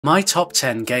My top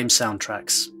 10 game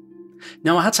soundtracks.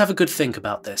 Now I had to have a good think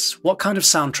about this. What kind of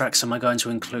soundtracks am I going to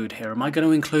include here? Am I going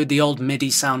to include the old MIDI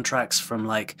soundtracks from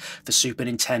like the Super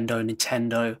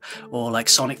Nintendo, or like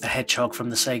Sonic the Hedgehog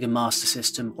from the Sega Master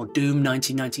System, or Doom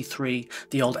 1993,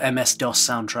 the old MS-DOS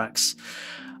soundtracks?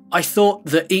 I thought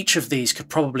that each of these could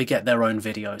probably get their own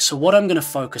video, so what I'm going to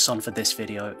focus on for this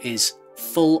video is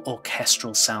full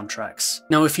orchestral soundtracks.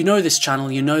 Now if you know this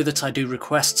channel, you know that I do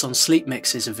requests on sleep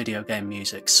mixes of video game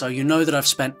music, so you know that I've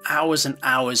spent hours and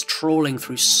hours trawling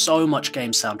through so much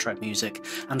game soundtrack music,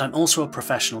 and I'm also a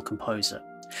professional composer.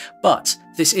 But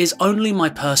this is only my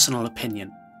personal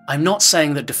opinion. I'm not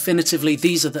saying that definitively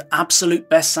these are the absolute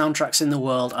best soundtracks in the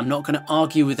world. I'm not going to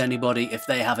argue with anybody if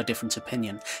they have a different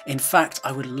opinion. In fact,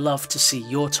 I would love to see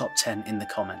your top 10 in the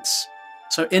comments.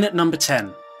 So in at number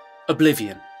 10,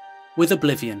 Oblivion. With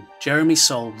Oblivion, Jeremy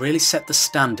Soule really set the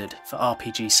standard for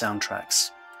RPG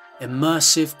soundtracks.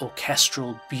 Immersive,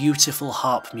 orchestral, beautiful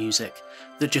harp music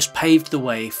that just paved the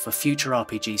way for future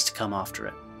RPGs to come after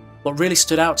it. What really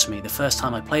stood out to me the first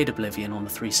time I played Oblivion on the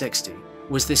 360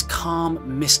 was this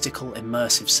calm, mystical,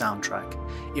 immersive soundtrack.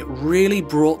 It really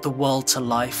brought the world to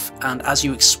life, and as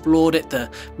you explored it, the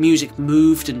music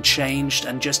moved and changed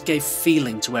and just gave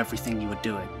feeling to everything you were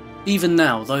doing. Even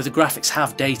now, though the graphics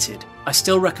have dated, I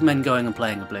still recommend going and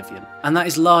playing Oblivion, and that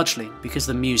is largely because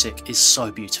the music is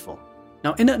so beautiful.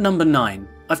 Now in at number 9,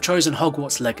 I've chosen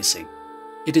Hogwarts Legacy.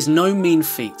 It is no mean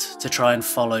feat to try and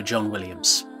follow John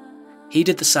Williams. He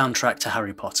did the soundtrack to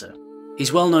Harry Potter.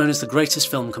 He's well known as the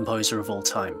greatest film composer of all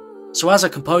time. So as a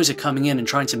composer coming in and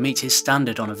trying to meet his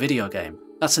standard on a video game,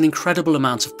 that's an incredible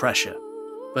amount of pressure.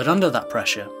 But under that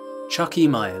pressure, Chuck E.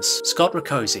 Myers, Scott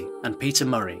Rakoczy, and Peter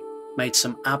Murray made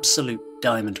some absolute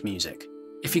diamond music.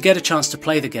 If you get a chance to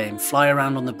play the game, fly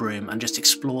around on the broom and just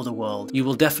explore the world, you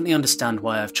will definitely understand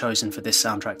why I've chosen for this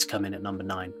soundtrack to come in at number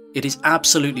 9. It is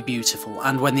absolutely beautiful,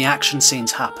 and when the action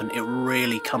scenes happen, it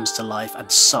really comes to life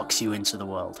and sucks you into the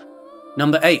world.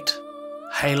 Number 8,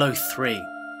 Halo 3.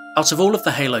 Out of all of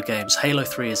the Halo games, Halo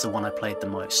 3 is the one I played the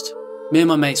most. Me and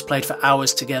my mates played for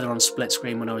hours together on split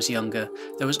screen when I was younger.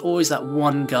 There was always that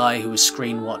one guy who was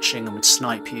screen watching and would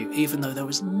snipe you, even though there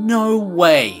was no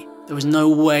way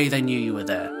they knew you were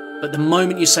there. But the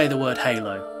moment you say the word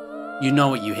Halo, you know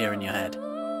what you hear in your head.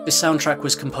 This soundtrack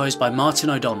was composed by Martin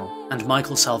O'Donnell and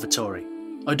Michael Salvatore.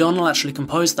 O'Donnell actually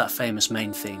composed that famous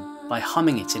main theme by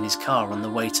humming it in his car on the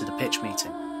way to the pitch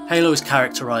meeting. Halo is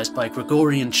characterised by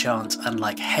Gregorian chant and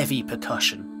like heavy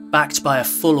percussion, backed by a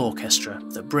full orchestra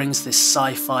that brings this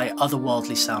sci-fi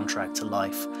otherworldly soundtrack to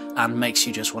life and makes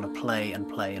you just want to play and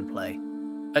play and play.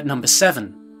 At number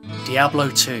 7, Diablo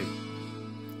 2.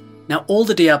 Now all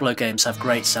the Diablo games have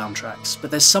great soundtracks,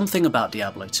 but there's something about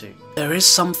Diablo 2. There is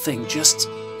something just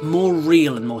more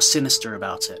real and more sinister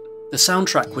about it. The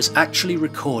soundtrack was actually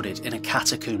recorded in a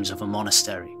catacombs of a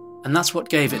monastery, and that's what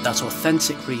gave it that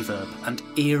authentic reverb and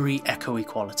eerie echoey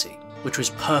quality, which was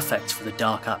perfect for the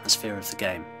dark atmosphere of the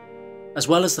game. As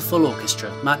well as the full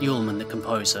orchestra, Matt Uelmen, the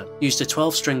composer, used a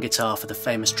 12-string guitar for the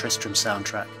famous Tristram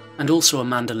soundtrack, and also a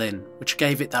mandolin, which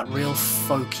gave it that real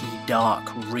folky, dark,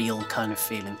 real kind of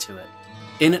feeling to it.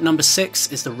 In at number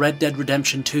 6 is the Red Dead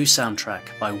Redemption 2 soundtrack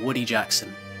by Woody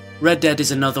Jackson. Red Dead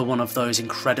is another one of those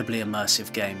incredibly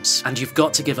immersive games, and you've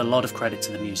got to give a lot of credit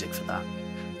to the music for that.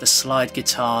 The slide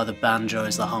guitar, the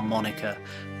banjos, the harmonica,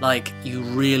 like you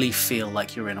really feel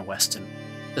like you're in a western.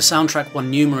 The soundtrack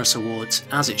won numerous awards,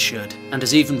 as it should, and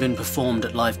has even been performed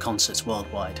at live concerts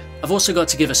worldwide. I've also got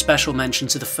to give a special mention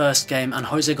to the first game and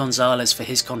Jose Gonzalez for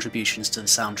his contributions to the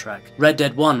soundtrack. Red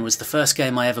Dead 1 was the first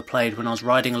game I ever played when I was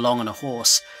riding along on a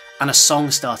horse and a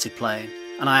song started playing,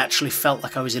 and I actually felt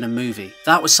like I was in a movie.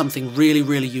 That was something really,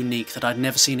 really unique that I'd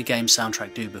never seen a game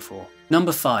soundtrack do before.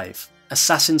 Number 5,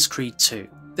 Assassin's Creed 2.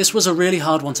 This was a really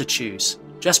hard one to choose.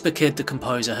 Jesper Kyd, the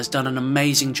composer, has done an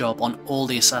amazing job on all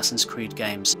the Assassin's Creed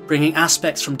games, bringing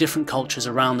aspects from different cultures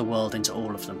around the world into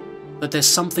all of them. But there's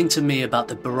something to me about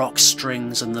the Baroque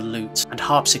strings and the lute and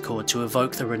harpsichord to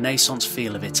evoke the Renaissance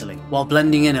feel of Italy, while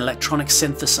blending in electronic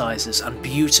synthesizers and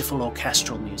beautiful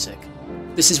orchestral music.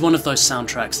 This is one of those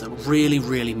soundtracks that really,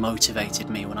 really motivated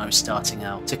me when I was starting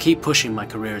out to keep pushing my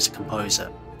career as a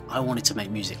composer. I wanted to make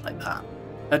music like that.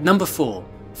 At number 4,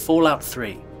 Fallout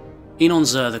 3. Enon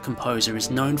Zur, the composer, is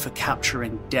known for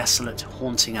capturing desolate,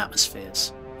 haunting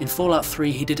atmospheres. In Fallout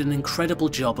 3, he did an incredible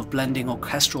job of blending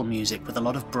orchestral music with a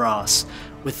lot of brass,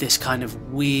 with this kind of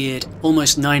weird,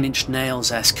 almost Nine Inch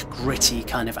Nails-esque, gritty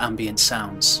kind of ambient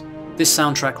sounds. This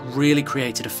soundtrack really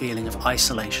created a feeling of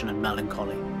isolation and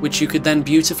melancholy, which you could then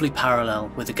beautifully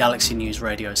parallel with the Galaxy News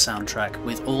Radio soundtrack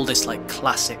with all this like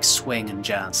classic swing and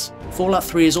jazz. Fallout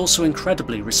 3 is also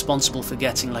incredibly responsible for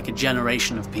getting like a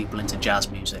generation of people into jazz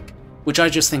music, which I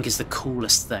just think is the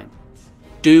coolest thing.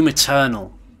 Doom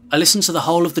Eternal. I listened to the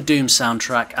whole of the Doom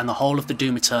soundtrack and the whole of the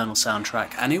Doom Eternal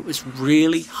soundtrack, and it was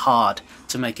really hard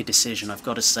to make a decision, I've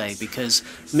got to say, because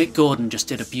Mick Gordon just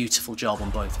did a beautiful job on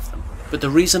both of them. But the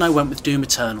reason I went with Doom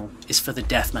Eternal is for the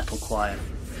death metal choir.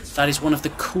 That is one of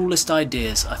the coolest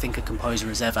ideas I think a composer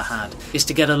has ever had, is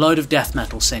to get a load of death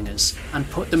metal singers and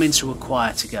put them into a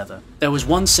choir together. There was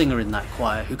one singer in that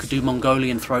choir who could do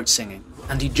Mongolian throat singing,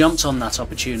 and he jumped on that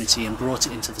opportunity and brought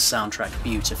it into the soundtrack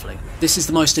beautifully. This is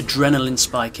the most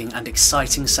adrenaline-spiking and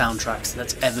exciting soundtrack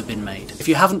that's ever been made. If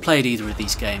you haven't played either of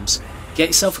these games, get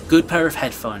yourself a good pair of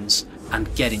headphones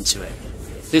and get into it.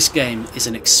 This game is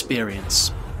an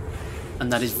experience,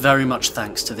 and that is very much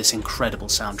thanks to this incredible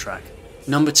soundtrack.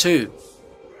 Number 2,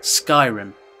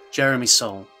 Skyrim, Jeremy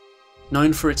Soule.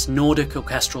 Known for its Nordic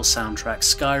orchestral soundtrack,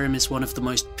 Skyrim is one of the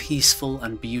most peaceful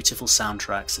and beautiful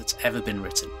soundtracks that's ever been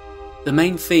written. The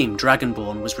main theme,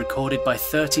 Dragonborn, was recorded by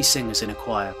 30 singers in a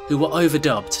choir, who were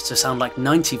overdubbed to sound like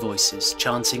 90 voices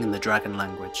chanting in the dragon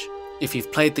language. If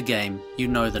you've played the game, you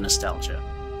know the nostalgia.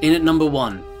 In at number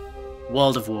 1,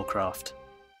 World of Warcraft.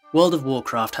 World of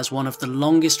Warcraft has one of the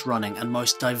longest running and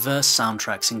most diverse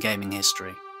soundtracks in gaming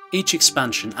history. Each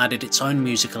expansion added its own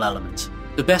musical element,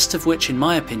 the best of which in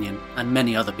my opinion, and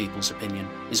many other people's opinion,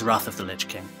 is Wrath of the Lich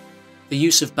King. The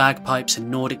use of bagpipes and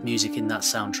Nordic music in that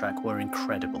soundtrack were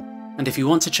incredible. And if you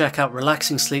want to check out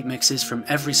relaxing sleep mixes from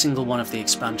every single one of the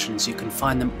expansions, you can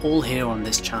find them all here on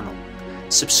this channel.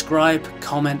 Subscribe,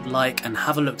 comment, like, and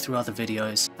have a look through other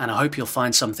videos, and I hope you'll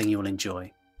find something you'll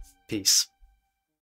enjoy. Peace.